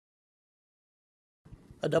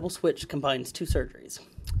A double switch combines two surgeries.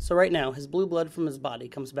 So right now, his blue blood from his body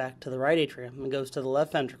comes back to the right atrium and goes to the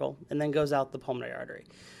left ventricle and then goes out the pulmonary artery.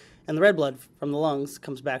 And the red blood from the lungs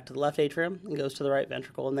comes back to the left atrium and goes to the right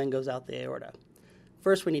ventricle and then goes out the aorta.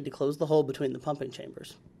 First, we need to close the hole between the pumping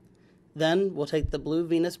chambers. Then, we'll take the blue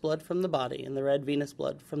venous blood from the body and the red venous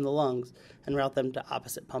blood from the lungs and route them to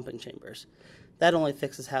opposite pumping chambers. That only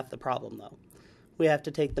fixes half the problem, though. We have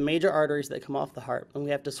to take the major arteries that come off the heart and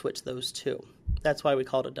we have to switch those too. That's why we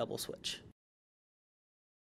call it a double switch.